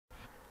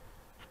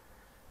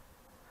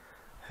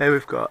Here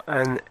we've got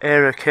an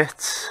era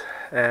kit,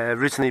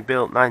 originally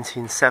built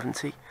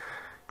 1970,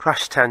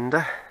 crash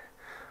tender,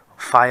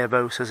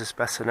 Fireboat as it's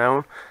better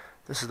known.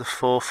 This is the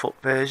 4-foot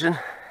version.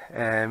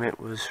 It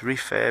was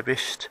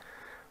refurbished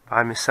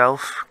by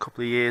myself a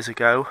couple of years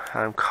ago.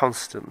 I'm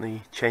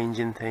constantly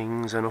changing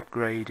things and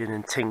upgrading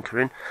and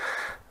tinkering.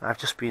 I've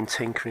just been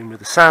tinkering with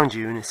the sound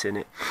unit in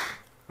it.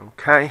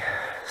 Okay,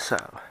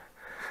 so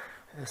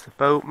there's the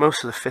boat.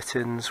 Most of the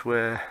fittings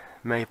were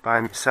made by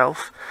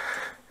myself.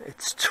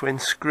 It's twin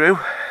screw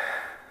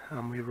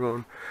and we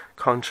run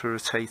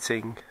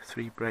contra-rotating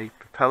 3-brake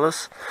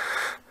propellers.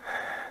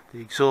 The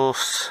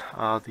exhausts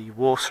are the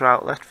water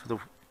outlet for the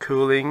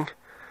cooling,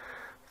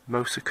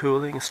 motor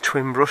cooling. It's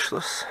twin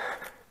brushless.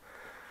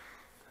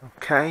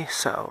 Okay,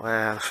 so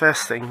the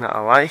first thing that I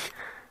like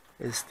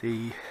is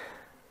the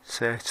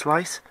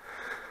searchlight.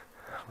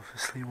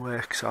 Obviously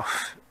works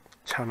off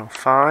channel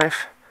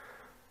 5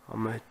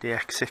 on the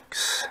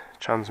DX6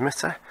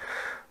 transmitter.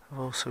 I've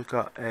also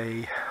got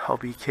a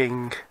Hobby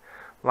King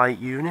light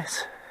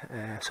unit,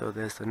 so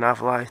there's the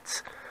nav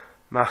light,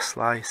 mast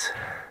light,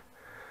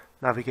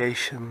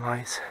 navigation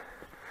light.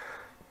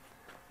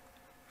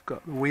 I've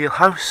got the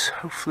wheelhouse,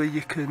 hopefully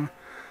you can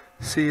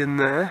see in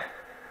there.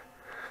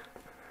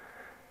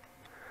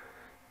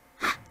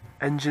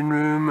 Engine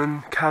room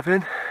and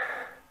cabin.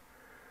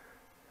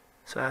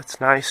 So it's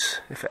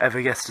nice if it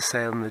ever gets to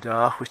sail in the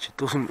dark, which it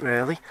doesn't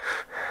really,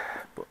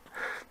 but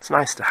it's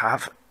nice to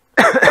have.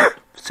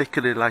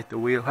 Particularly like the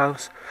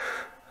wheelhouse.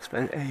 I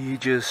spent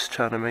ages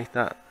trying to make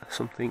that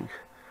something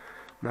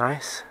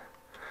nice.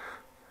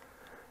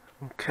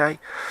 Okay,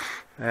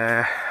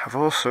 I've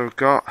also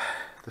got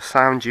the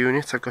sound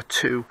unit. I've got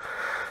two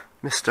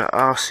Mr.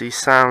 RC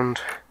Sound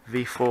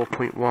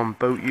V4.1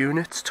 boat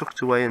units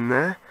tucked away in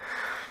there.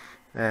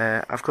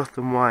 I've got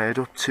them wired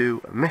up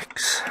to a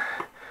mix,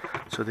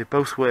 so they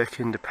both work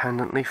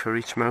independently for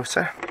each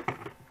motor.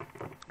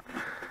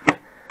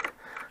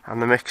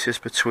 And the mix is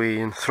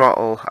between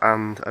throttle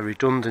and a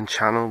redundant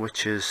channel,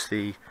 which is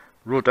the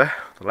rudder,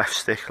 the left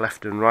stick,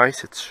 left and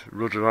right. It's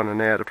rudder on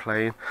an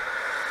aeroplane.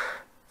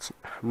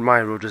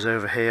 My rudder's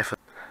over here.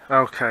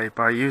 Okay,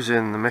 by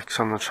using the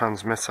mix on the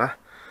transmitter,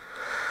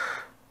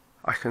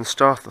 I can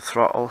start the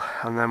throttle,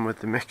 and then with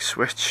the mix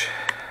switch,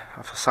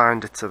 I've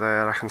assigned it to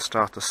there, I can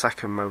start the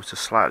second motor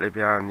slightly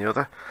behind the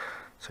other.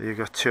 So you've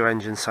got two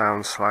engine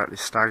sounds slightly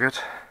staggered.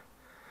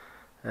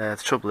 The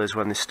trouble is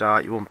when they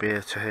start you won't be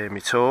able to hear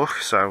me talk,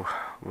 so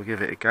we'll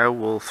give it a go.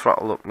 We'll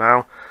throttle up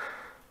now.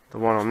 The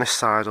one on this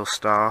side will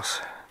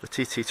start. The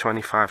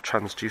TT25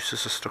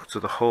 transducers are stuck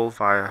to the hull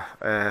via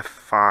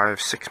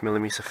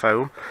 5-6mm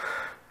foam,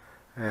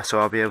 so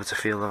I'll be able to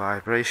feel the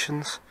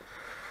vibrations.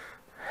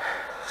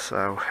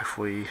 So if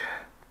we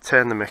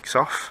turn the mix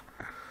off,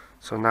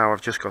 so now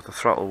I've just got the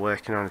throttle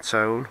working on its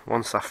own.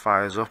 Once that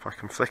fires up I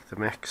can flick the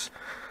mix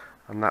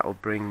and that will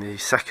bring the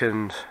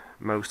second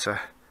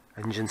motor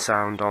engine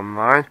sound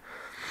online.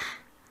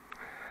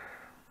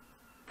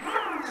 So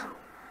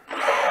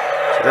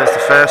there's the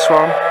first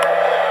one,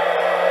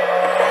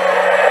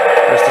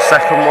 there's the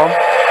second one.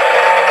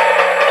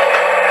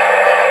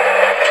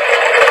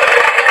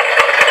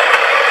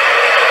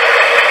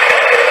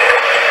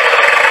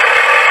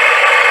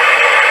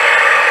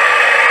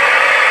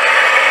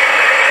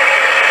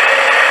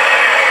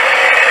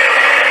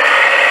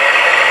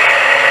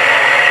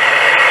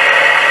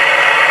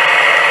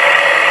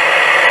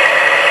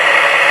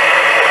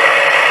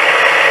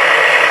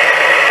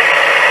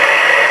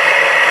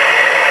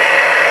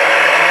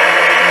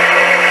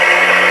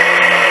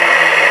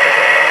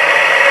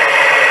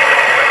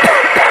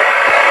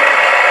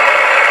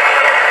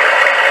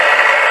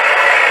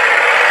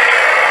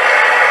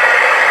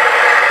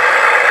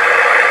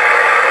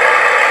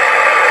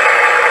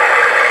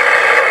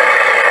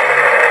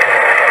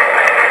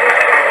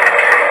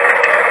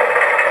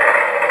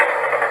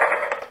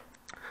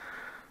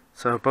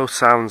 So both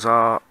sounds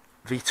are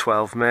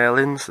V12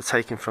 mail-ins. They're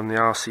taken from the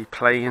RC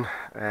plane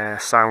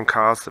sound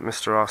cards that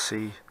Mr.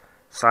 RC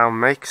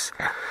Sound makes.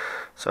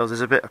 So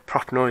there's a bit of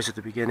prop noise at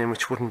the beginning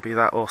which wouldn't be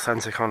that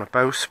authentic on a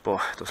boat,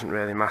 but it doesn't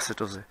really matter,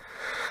 does it?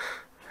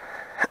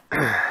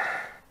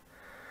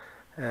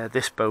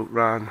 This boat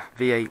ran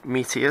V8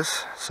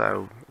 Meteors,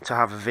 so to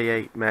have a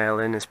V8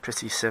 mail-in is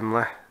pretty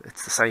similar.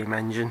 It's the same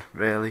engine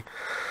really.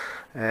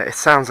 It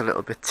sounds a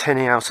little bit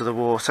tinny out of the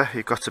water.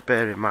 You've got to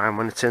bear in mind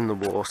when it's in the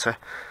water,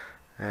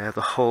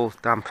 the hull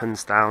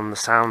dampens down the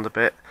sound a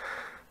bit.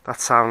 That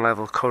sound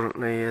level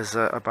currently is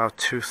at about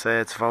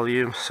 2/3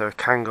 volume, so it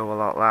can go a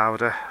lot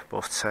louder,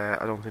 but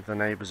I don't think the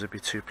neighbours would be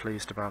too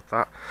pleased about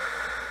that.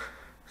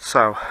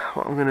 So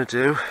what I'm going to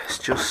do is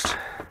just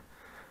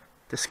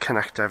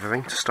disconnect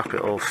everything to stop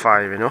it all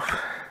firing up.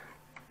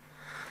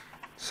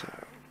 So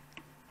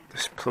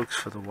this plugs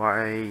for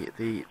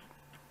the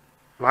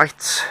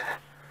lights.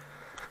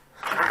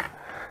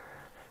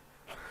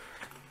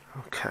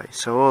 Okay,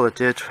 so all I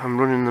did, I'm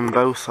running them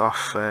both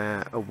off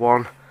a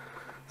 1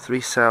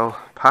 3-cell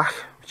pack,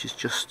 which is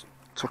just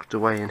tucked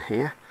away in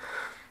here.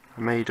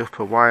 I made up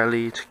a wire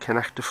lead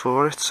connector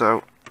for it,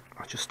 so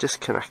I'll just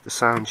disconnect the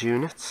sound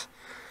units.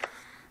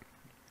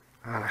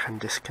 and I can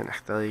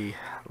disconnect the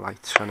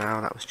lights for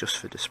now. That was just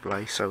for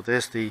display. So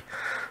there's the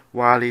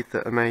wire lead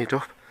that are made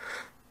up.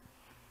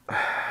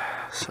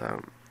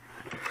 So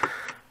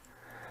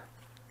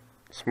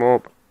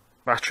small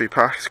battery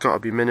pack, it's got to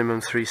be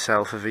minimum 3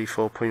 cell for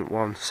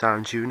V4.1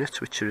 sound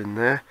units, which are in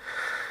there.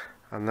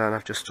 And then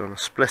I've just done a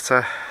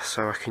splitter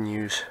so I can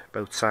use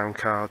both sound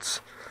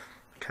cards.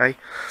 Okay,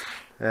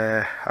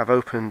 I've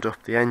opened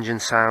up the engine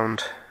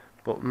sound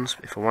buttons.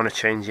 If I want to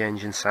change the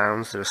engine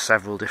sounds, there are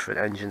several different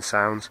engine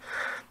sounds.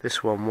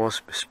 This one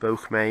was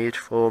bespoke made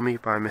for me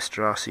by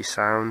Mr. RC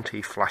Sound.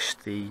 He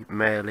flashed the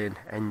mail-in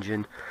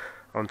engine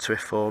onto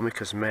it for me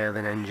because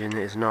mail-in engine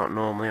is not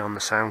normally on the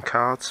sound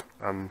cards.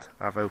 And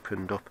I've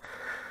opened up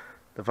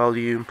the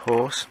volume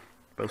port,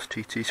 both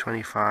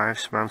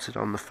TT25s mounted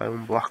on the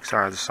foam blocks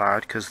either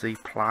side, because the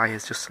ply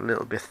is just a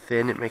little bit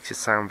thin. It makes it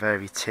sound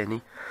very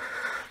tinny.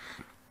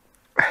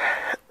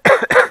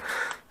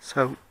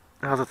 So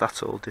now that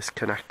that's all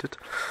disconnected,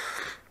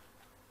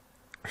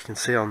 you can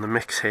see on the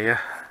mix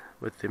here,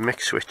 with the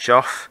mix switch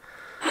off,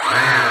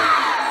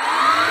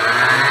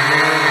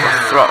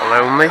 throttle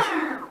only.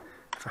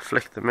 If I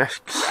flick the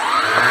mix,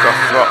 I've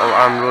got throttle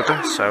and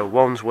rudder, so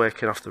one's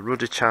working off the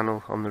rudder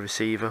channel on the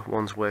receiver,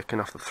 one's working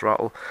off the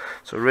throttle.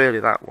 So really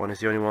that one is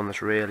the only one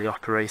that's really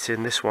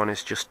operating. This one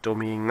is just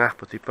dummying that,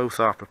 but they both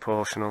are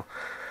proportional.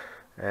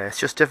 It's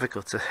just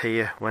difficult to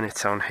hear when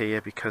it's on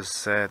here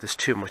because there's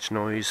too much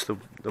noise.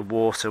 The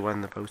water, when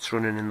the boat's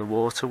running in the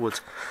water, would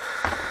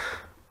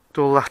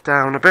dull that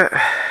down a bit.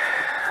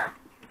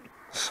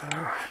 So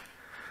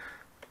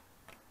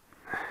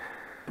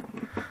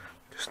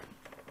just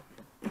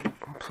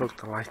unplug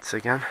the lights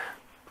again.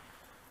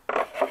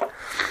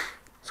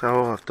 So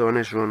all I've done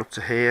is run up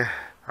to here.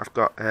 I've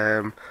got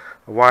a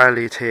wire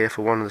lead here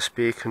for one of the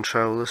speed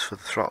controllers for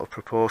the throttle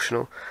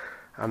proportional,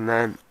 and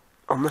then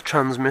on the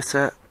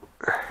transmitter,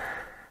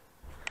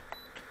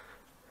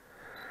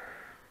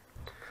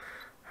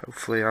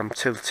 hopefully I'm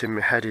tilting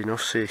my head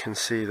enough so you can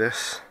see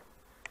this.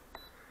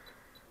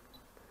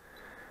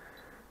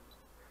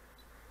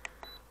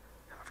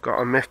 I've got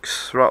a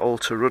mix throttle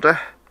to rudder,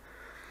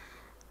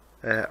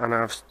 and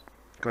I've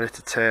got it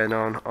to turn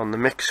on the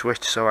mix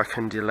switch so I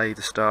can delay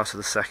the start of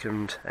the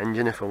second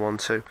engine if I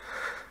want to,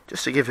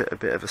 just to give it a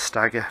bit of a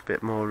stagger, a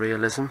bit more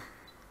realism.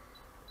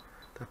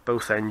 That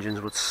both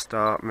engines would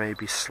start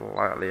maybe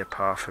slightly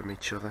apart from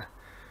each other.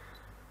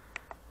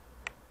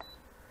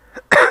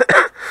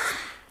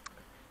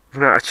 We've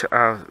got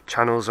our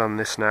channels on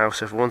this now,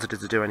 so if I wanted it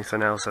to do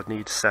anything else I'd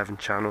need a 7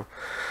 channel.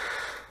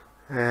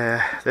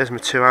 There's my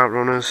 2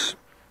 outrunners.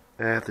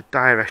 The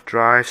direct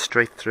drive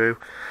straight through.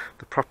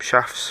 The prop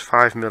shafts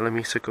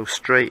 5mm go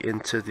straight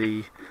into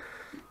the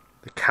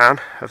can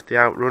of the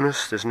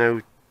outrunners. There's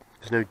no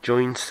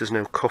joints, there's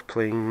no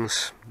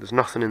couplings, there's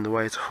nothing in the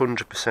way. It's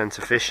 100%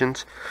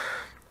 efficient.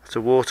 It's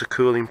a water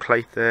cooling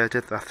plate there.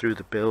 Did that through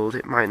the build.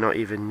 It might not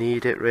even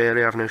need it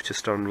really. I've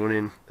noticed on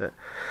running that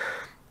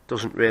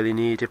doesn't really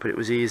need it, but it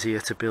was easier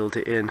to build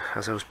it in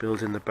as I was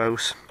building the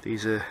boat.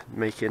 These are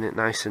making it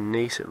nice and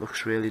neat. It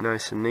looks really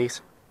nice and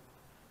neat.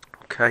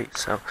 Okay,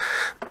 so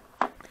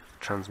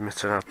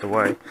transmitter out the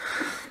way.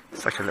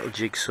 It's like a little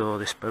jigsaw,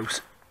 this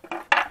boat.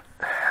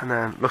 And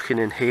then looking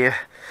in here,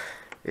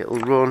 it'll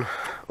run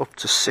up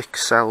to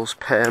 6 cells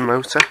per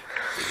motor.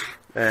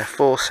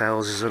 4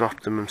 cells is an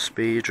optimum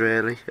speed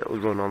really. It'll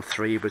run on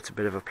 3, but it's a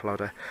bit of a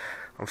plodder.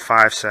 On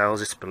 5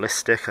 cells it's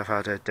ballistic. I've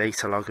had a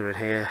data logger in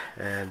here,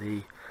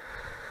 the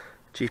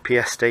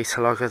GPS data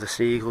logger, the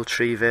Seagull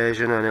Tree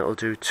version, and it'll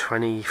do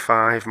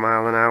 25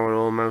 mile an hour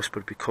almost,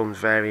 but it becomes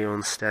very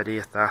unsteady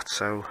at that.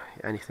 So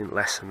anything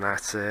less than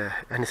that,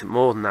 anything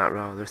more than that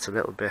rather, it's a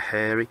little bit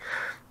hairy.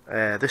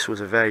 This was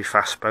a very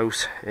fast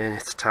boat in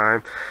its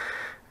time.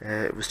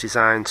 It was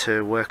designed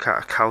to work out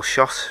of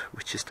Calshot,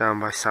 which is down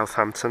by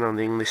Southampton on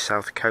the English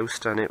south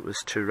coast, and it was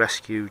to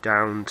rescue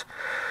downed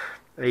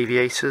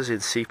aviators in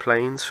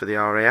seaplanes for the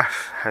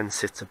RAF.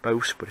 Hence it's a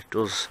boat, but it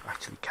does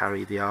actually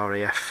carry the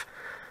RAF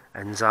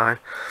enzyme.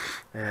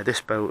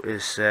 This boat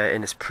is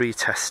in its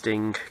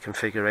pre-testing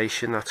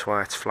configuration, that's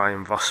why it's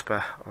flying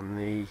Vosper on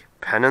the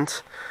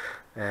pennant,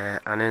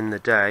 and in the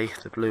day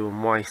the blue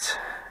and white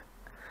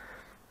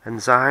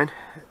ensign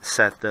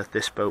said that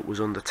this boat was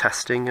under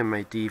testing and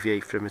may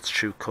deviate from its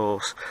true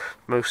course.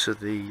 Most of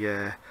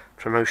the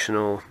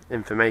promotional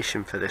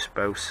information for this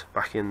boat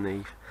back in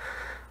the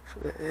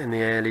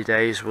early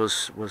days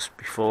was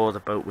before the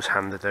boat was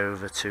handed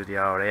over to the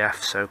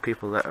RAF. So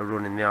people that are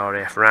running the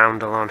RAF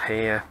roundel on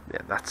here,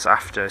 that's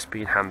after it's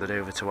been handed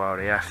over to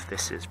RAF.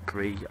 This is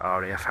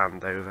pre-RAF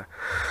handover.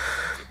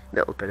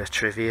 Little bit of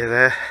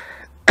trivia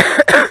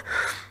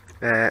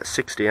there.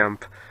 60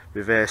 amp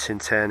reversing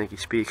Carnegie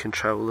speed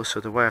controller. So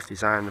the way I've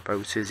designed the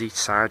boat is each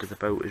side of the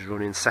boat is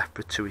running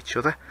separate to each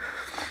other.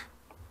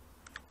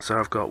 So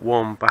I've got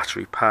one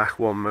battery pack,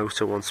 one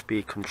motor, one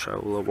speed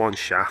controller, one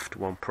shaft,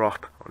 one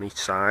prop on each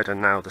side,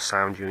 and now the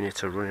sound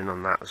unit are running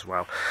on that as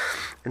well.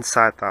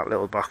 Inside that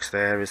little box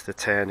there is the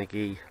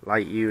Carnegie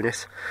light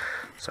unit.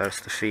 So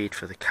it's the feed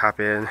for the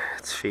cabin,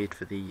 it's feed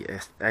for the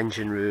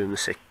engine room, the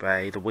sick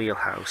bay, the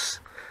wheelhouse,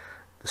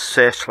 the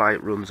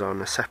searchlight runs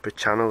on a separate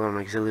channel, on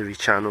an auxiliary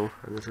channel,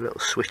 and there's a little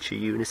switcher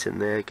unit in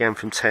there, again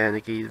from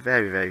Turnigy,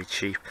 very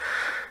cheap.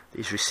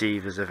 These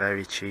receivers are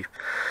very cheap.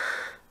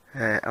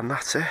 And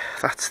that's it,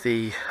 that's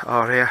the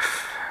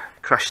RAF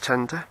crash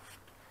tender.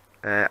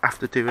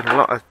 After doing a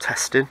lot of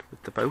testing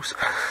with the boat,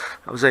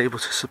 I was able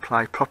to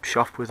supply Prop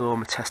Shop with all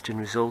my testing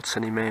results,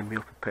 and he made me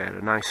up a pair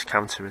of nice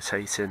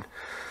counter-rotating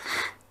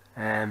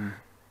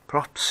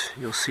props.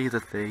 You'll see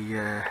that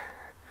they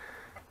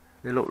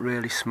look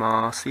really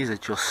smart. These are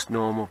just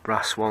normal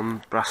brass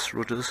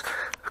rudders.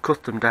 I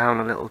cut them down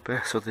a little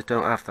bit so they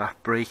don't have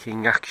that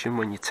braking action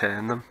when you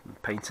turn them,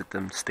 and painted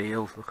them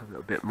steel to look a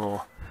little bit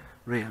more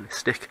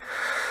realistic.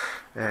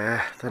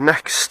 The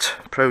next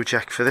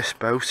project for this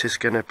boat is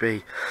going to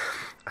be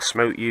a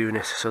smoke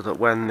unit, so that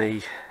when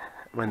the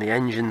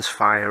engines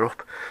fire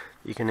up,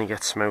 you're going to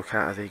get smoke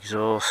out of the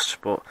exhaust.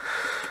 But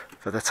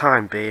for the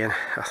time being,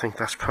 I think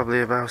that's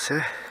probably about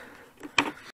it.